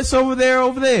say, well, it's over there.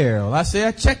 Well, I say,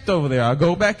 I checked over there. I'll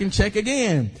go back and check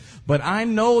again. But I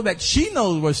know that she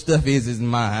knows where stuff is in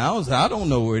my house. I don't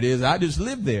know where it is. I just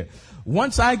live there.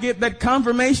 Once I get that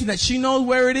confirmation that she knows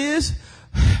where it is,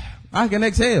 I can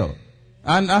exhale.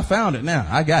 I found it now.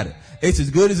 I got it. It's as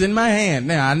good as in my hand.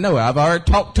 Now I know it. I've already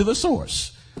talked to the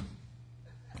source.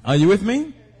 Are you with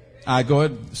me?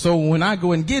 So when I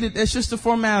go and get it, it's just a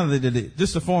formality.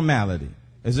 Just a formality.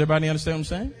 Does everybody understand what I'm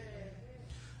saying?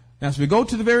 Now, so we go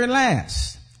to the very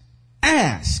last.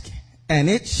 Ask, and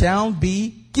it shall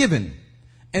be given.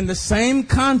 In the same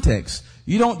context,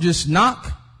 you don't just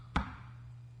knock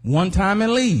one time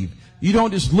and leave. You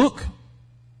don't just look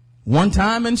one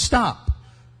time and stop.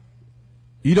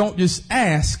 You don't just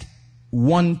ask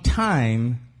one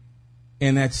time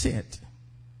and that's it.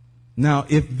 Now,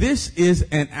 if this is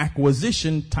an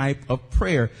acquisition type of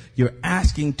prayer, you're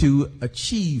asking to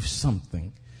achieve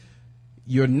something.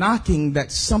 You're knocking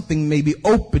that something may be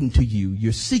open to you.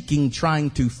 You're seeking, trying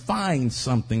to find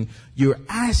something. You're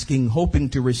asking, hoping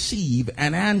to receive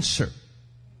an answer.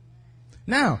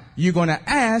 Now, you're going to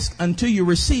ask until you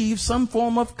receive some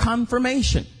form of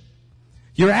confirmation.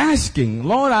 You're asking,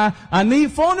 Lord, I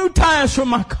need 4 new tires for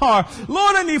my car.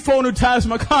 Lord, I need 4 new tires for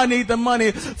my car. I need the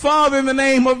money. Father, in the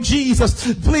name of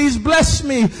Jesus, please bless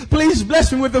me. Please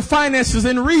bless me with the finances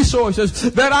and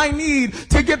resources that I need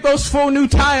to get those 4 new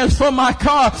tires for my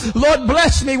car. Lord,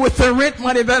 bless me with the rent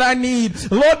money that I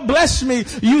need. Lord, bless me.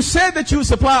 You said that you would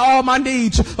supply all my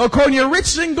needs according to your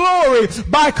riches and glory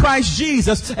by Christ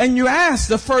Jesus. And you ask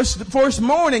the first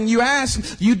morning, you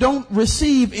ask, you don't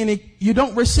receive any you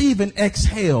don't receive an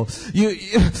exhale.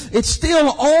 It's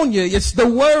still on you. The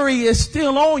worry is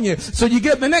still on you. So you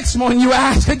get up the next morning, you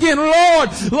ask again, Lord,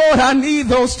 I need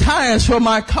those tires for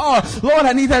my car. Lord,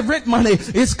 I need that rent money.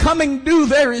 It's coming due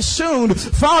very soon.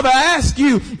 Father, I ask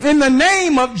you in the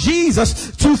name of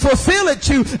Jesus to fulfill it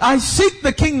to, I seek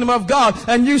the kingdom of God.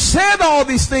 And you said all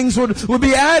these things would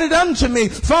be added unto me.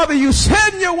 Father, you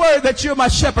said in your word that you're my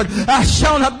shepherd. I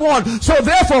shall not want. So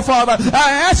therefore, Father,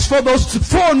 I ask for those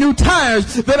 4 new tires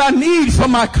that I need for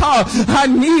my car. I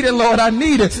need it, Lord. I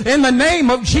need it in the name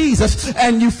of Jesus.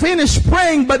 And you finish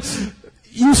praying, but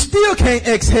you still can't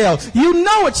exhale. You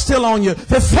know it's still on you.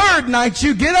 The third night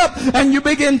you get up and you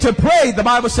begin to pray. The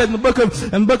Bible said in the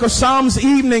book of Psalms,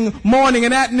 evening, morning,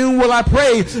 and at noon will I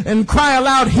pray and cry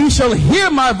aloud, he shall hear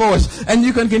my voice. And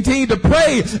you can continue to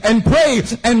pray and pray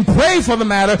and pray for the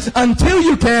matter until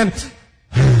you can,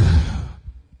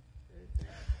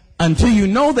 until you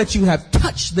know that you have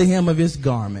touched the hem of his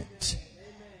garment.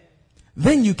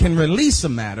 Then you can release the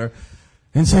matter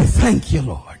and say, thank you,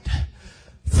 Lord.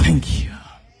 Thank you.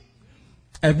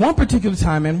 At one particular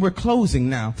time, and we're closing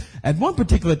now, at one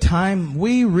particular time,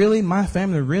 my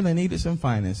family really needed some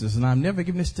finances. And I've never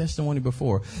given this testimony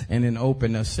before in an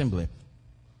open assembly.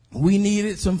 We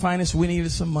needed some finance. We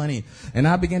needed some money. And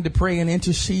I began to pray and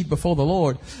intercede before the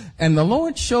Lord. And the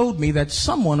Lord showed me that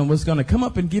someone was going to come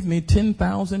up and give me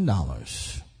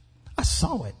 $10,000. I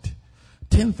saw it.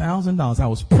 $10,000. I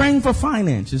was praying for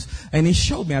finances, and he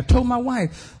showed me. I told my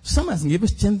wife, someone's going to give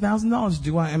us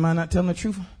 $10,000. Am I not telling the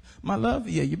truth, my love?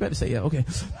 Yeah, you better say yeah. Okay.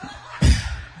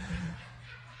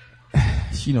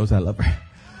 She knows I love her.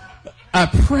 I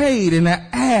prayed and I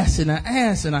asked and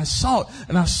I sought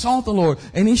the Lord,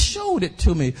 and he showed it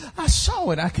to me. I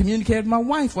saw it. I communicated with my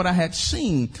wife what I had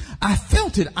seen. I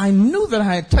felt it. I knew that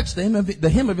I had touched the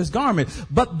hem of his garment,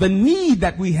 but the need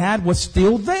that we had was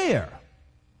still there.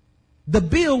 The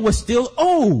bill was still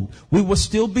owed. We were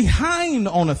still behind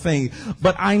on a thing.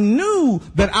 But I knew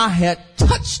that I had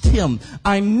touched him.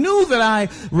 I knew that I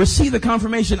received the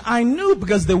confirmation. I knew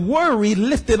because the worry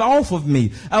lifted off of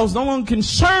me. I was no longer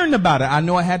concerned about it. I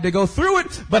knew I had to go through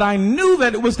it, but I knew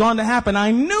that it was going to happen.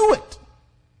 I knew it.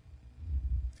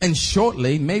 And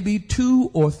shortly, maybe 2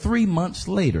 or 3 months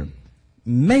later,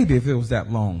 maybe if it was that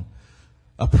long,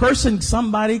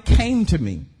 somebody came to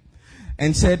me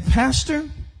and said, Pastor,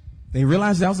 they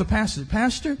realized I was a pastor.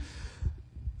 Pastor,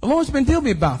 the Lord's been telling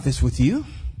me about this with you.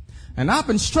 And I've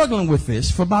been struggling with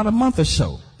this for about a month or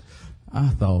so. I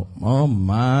thought, oh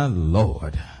my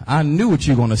Lord. I knew what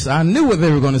you were going to say. I knew what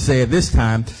they were going to say at this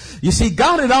time. You see,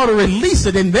 God had already released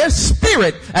it in their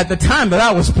spirit at the time that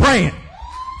I was praying.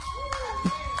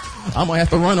 I'm going to have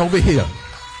to run over here.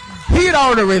 He had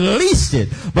already released it,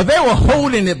 but they were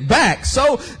holding it back.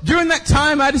 So during that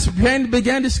time, I just began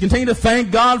to continue to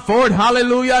thank God for it.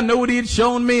 Hallelujah. I know what he had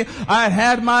shown me. I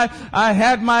had my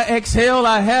exhale.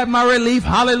 I had my relief.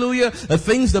 Hallelujah.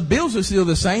 The bills were still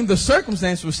the same. The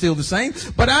circumstances were still the same,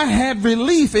 but I had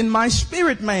relief in my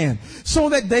spirit, man. So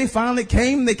that day finally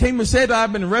came. They came and said,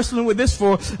 I've been wrestling with this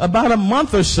for about a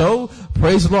month or so.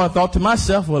 Praise the Lord. I thought to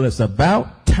myself, well, it's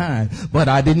about time, but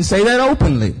I didn't say that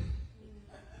openly.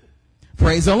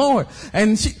 Praise the Lord.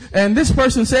 And this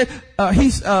person said,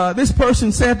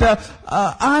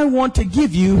 I want to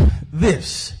give you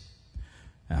this.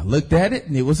 I looked at it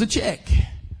and it was a check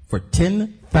for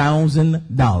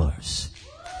 $10,000.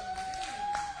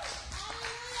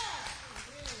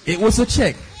 It was a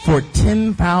check for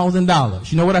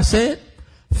 $10,000. You know what I said?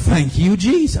 Thank you,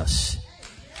 Jesus.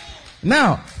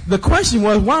 Now, the question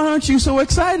was, why aren't you so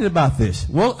excited about this?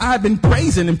 Well, I've been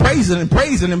praising and praising and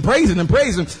praising and praising and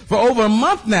praising for over a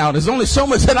month now. There's only so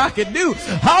much that I could do.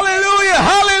 Hallelujah,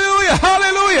 hallelujah,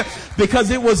 hallelujah.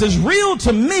 Because it was as real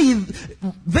to me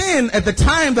then at the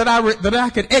time that I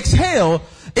could exhale.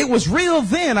 It was real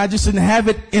then. I just didn't have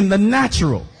it in the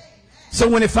natural. So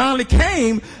when it finally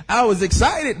came, I was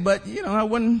excited, but I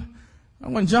wasn't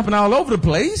jumping all over the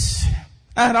place.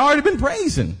 I had already been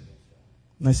praising.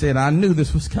 And I said, I knew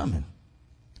this was coming.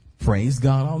 Praise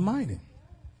God Almighty.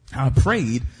 I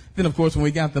prayed. Then, of course, when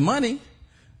we got the money,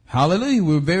 hallelujah,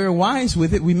 we were very wise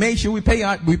with it. We made sure we paid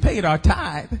our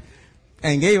tithe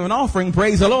and gave an offering.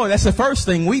 Praise the Lord. That's the first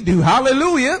thing we do.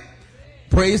 Hallelujah.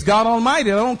 Praise God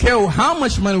Almighty. I don't care how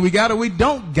much money we got or we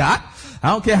don't got. I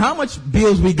don't care how much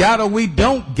bills we got or we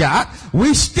don't got.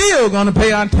 We still going to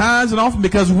pay our tithes and offering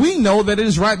because we know that it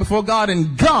is right before God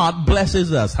and God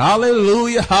blesses us.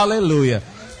 Hallelujah, hallelujah,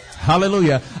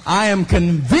 hallelujah. I am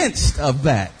convinced of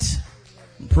that.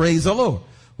 Praise the Lord.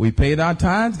 We paid our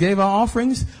tithes, gave our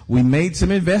offerings. We made some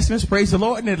investments. Praise the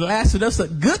Lord. And it lasted us a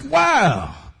good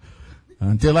while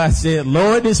until I said,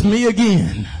 Lord, it's me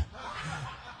again.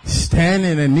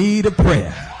 standing in need of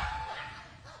prayer.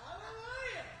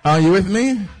 Are you with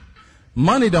me?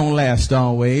 Money don't last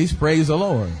always. Praise the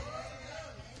Lord.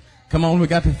 Come on, we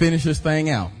got to finish this thing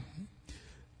out.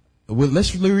 Well,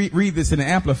 let's read this in the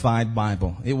Amplified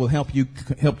Bible. It will help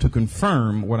to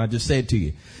confirm what I just said to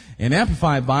you. In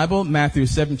Amplified Bible, Matthew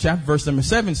 7 chapter, verse number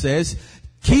 7 says,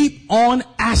 keep on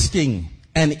asking,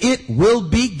 and it will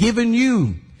be given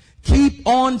you. Keep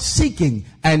on seeking,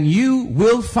 and you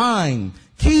will find.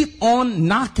 Keep on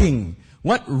knocking.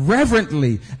 What?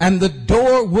 Reverently, and the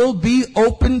door will be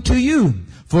open to you.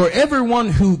 For everyone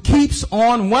who keeps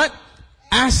on what?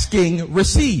 Asking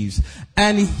receives.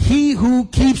 And he who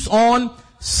keeps on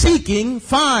seeking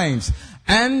finds.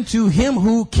 And to him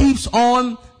who keeps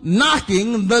on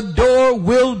knocking, the door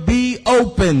will be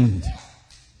opened.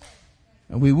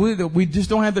 And we just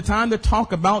don't have the time to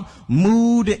talk about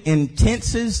mood and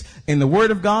tenses in the Word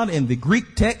of God in the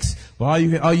Greek text. But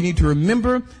all you need to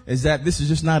remember is that this is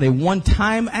just not a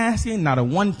one-time asking, not a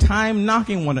one-time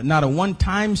knocking, not a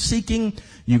one-time seeking.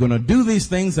 You're going to do these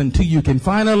things until you can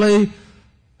finally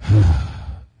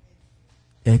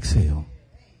exhale.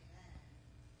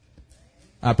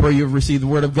 I pray you've received the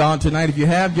Word of God tonight. If you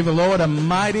have, give the Lord a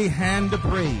mighty hand of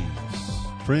praise.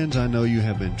 Friends, I know you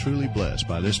have been truly blessed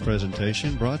by this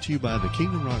presentation brought to you by the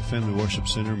Kingdom Rock Family Worship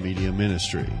Center Media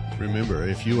Ministry. Remember,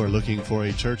 if you are looking for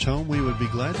a church home, we would be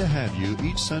glad to have you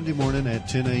each Sunday morning at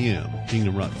 10 a.m.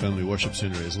 Kingdom Rock Family Worship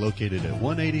Center is located at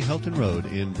 180 Helton Road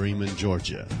in Bremen,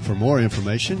 Georgia. For more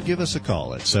information, give us a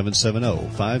call at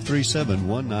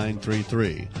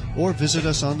 770-537-1933 or visit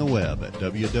us on the web at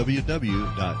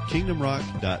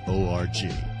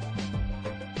www.kingdomrock.org.